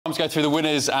To go through the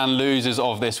winners and losers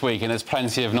of this week, and there's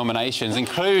plenty of nominations,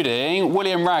 including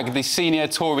Willy Wragg, the senior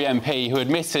Tory MP who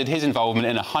admitted his involvement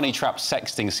in a honeytrap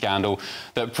sexting scandal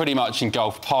that pretty much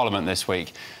engulfed Parliament this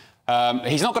week.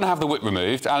 He's not going to have the whip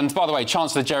removed. And, by the way,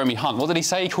 Chancellor Jeremy Hunt, what did he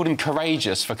say? He called him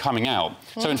courageous for coming out.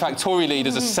 So, in fact, Tory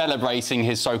leaders are celebrating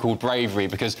his so-called bravery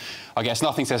because, I guess,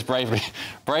 nothing says bravery.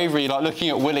 Bravery like looking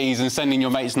at Willy's and sending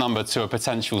your mate's number to a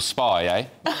potential spy,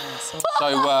 eh?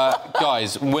 So,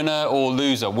 guys, winner or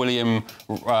loser, William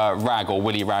Wragg, or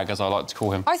Willy Wragg, as I like to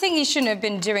call him? I think he shouldn't have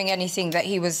been doing anything that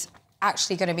he was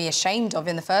actually going to be ashamed of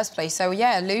in the first place. So,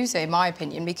 yeah, loser, in my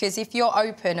opinion, because if you're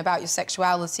open about your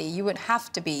sexuality, you wouldn't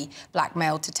have to be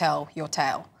blackmailed to tell your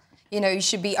tale. You know, you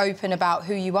should be open about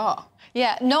who you are.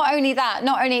 Yeah, not only that,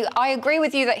 I agree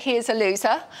with you that he is a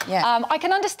loser. Yeah. I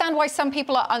can understand why some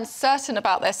people are uncertain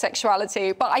about their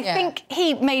sexuality, but I think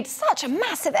he made such a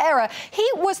massive error. He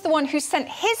was the one who sent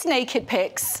his naked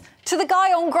pics to the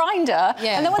guy on Grindr,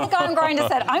 and then when the guy on Grindr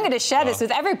said, I'm going to share this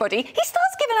with everybody, he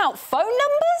starts giving out phone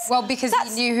numbers? Well, because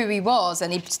he knew who he was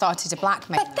and he started to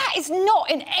blackmail. But that is not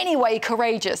in any way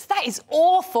courageous. That is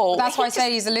awful. That's why I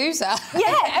say he's a loser.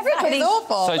 Yeah, everybody's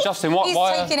awful. So, Justin, he's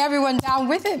taking everyone down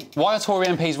with him. Why are Tory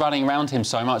MPs rallying around him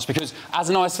so much? Because as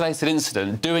an isolated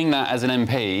incident, doing that as an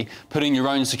MP, putting your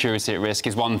own security at risk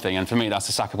is one thing, and for me that's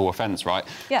a sackable offence, right?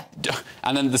 Yeah.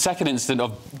 And then the second incident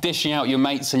of dishing out your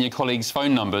mates and your colleagues'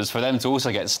 phone numbers for them to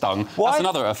also get stung, that's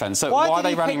another offence. So why are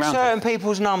they running around? Certain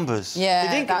people's numbers.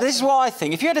 Yeah, this is what I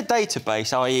think. If you had a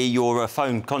database, i.e. your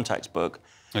phone contacts book,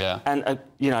 and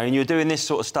you know, and you're doing this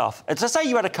sort of stuff, and let's say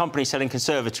you had a company selling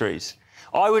conservatories,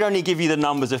 I would only give you the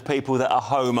numbers of people that are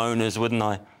homeowners, wouldn't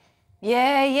I?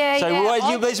 Yeah.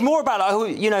 So there's more about,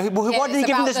 like, you know, why did he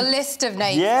give them this? The list of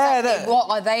names. Yeah. Exactly. What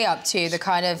are they up to? The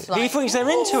kind of, like... He thinks they're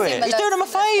into it. He's doing them a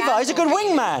favour. He's a good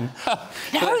wingman.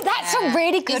 No, that's a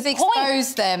really good point.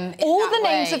 Expose them in all the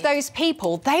names of those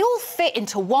people, they all fit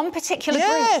into one particular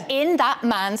group in that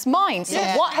man's mind. So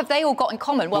what have they all got in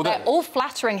common? Well, they're all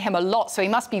flattering him a lot, so he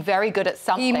must be very good at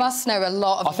something. He must know a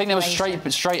lot of I think there were straight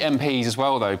MPs as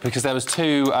well, though, because there was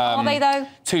two... Are they, though?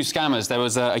 Two scammers. There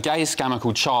was a gay scammer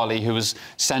called Charlie who was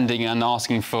sending and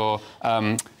asking for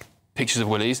pictures of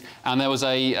Willies, and there was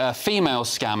a female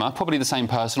scammer, probably the same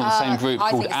person or the same group,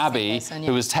 called Abby,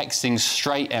 who was texting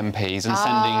straight MPs and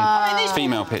sending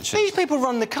female pictures. These people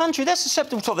run the country. They're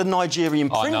susceptible to like the Nigerian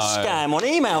prince scam on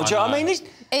email. Do you know what I mean?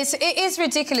 It is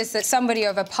ridiculous that somebody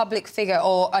of a public figure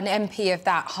or an MP of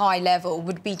that high level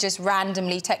would be just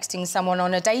randomly texting someone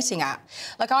on a dating app.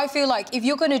 Like, I feel like if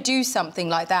you're going to do something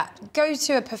like that, go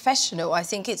to a professional. I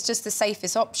think it's just the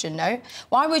safest option, no?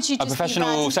 Why would you just... A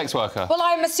professional sex worker? Well,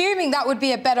 I'm assuming that would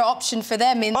be a better option for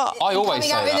them in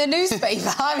coming out in the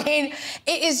newspaper. I mean,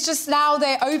 it is just now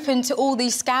they're open to all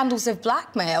these scandals of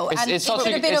blackmail, and it would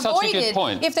have been avoided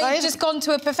if they'd just gone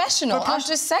to a professional. I'm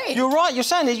just saying. You're right. You're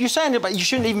saying it, but you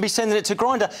shouldn't even be sending it to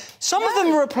Grindr. Some of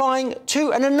them are replying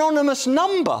to an anonymous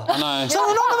number. I know. So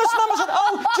an anonymous number said,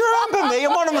 "Oh, do you remember me?"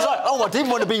 And one of them was like, "Oh, I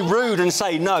didn't want to be rude and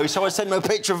say no, so I sent him a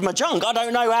picture of my junk." I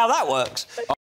don't know how that works.